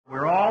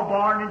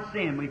born in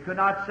sin. We could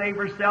not save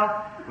ourselves.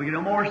 We could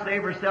no more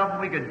save ourselves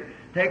than we could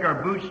take our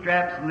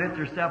bootstraps and lift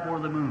ourselves over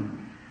the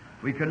moon.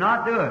 We could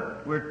not do it.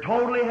 We're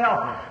totally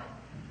helpless.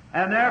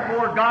 And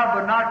therefore God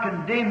would not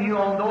condemn you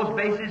on those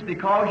bases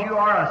because you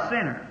are a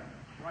sinner.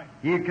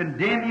 He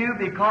condemn you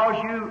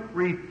because you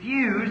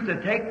refuse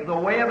to take the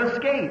way of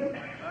escape.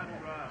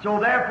 So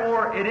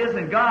therefore it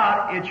isn't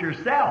God, it's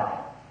yourself.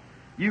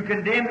 You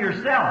condemn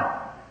yourself.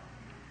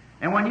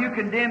 And when you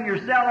condemn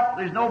yourself,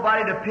 there's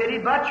nobody to pity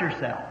but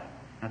yourself.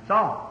 That's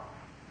all.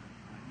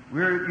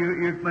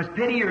 You must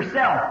pity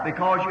yourself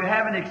because you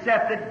haven't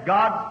accepted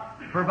God's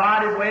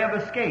provided way of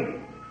escape.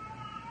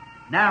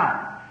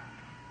 Now,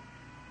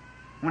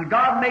 when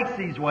God makes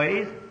these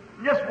ways,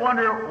 just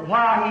wonder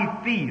why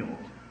He feels.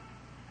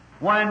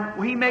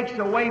 When He makes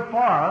a way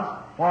for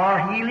us, for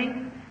our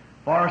healing,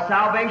 for our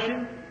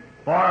salvation,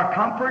 for our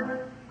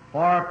comfort,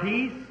 for our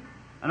peace,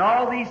 and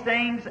all these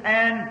things,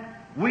 and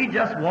we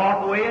just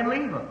walk away and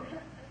leave them.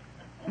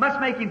 It must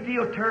make Him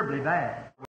feel terribly bad.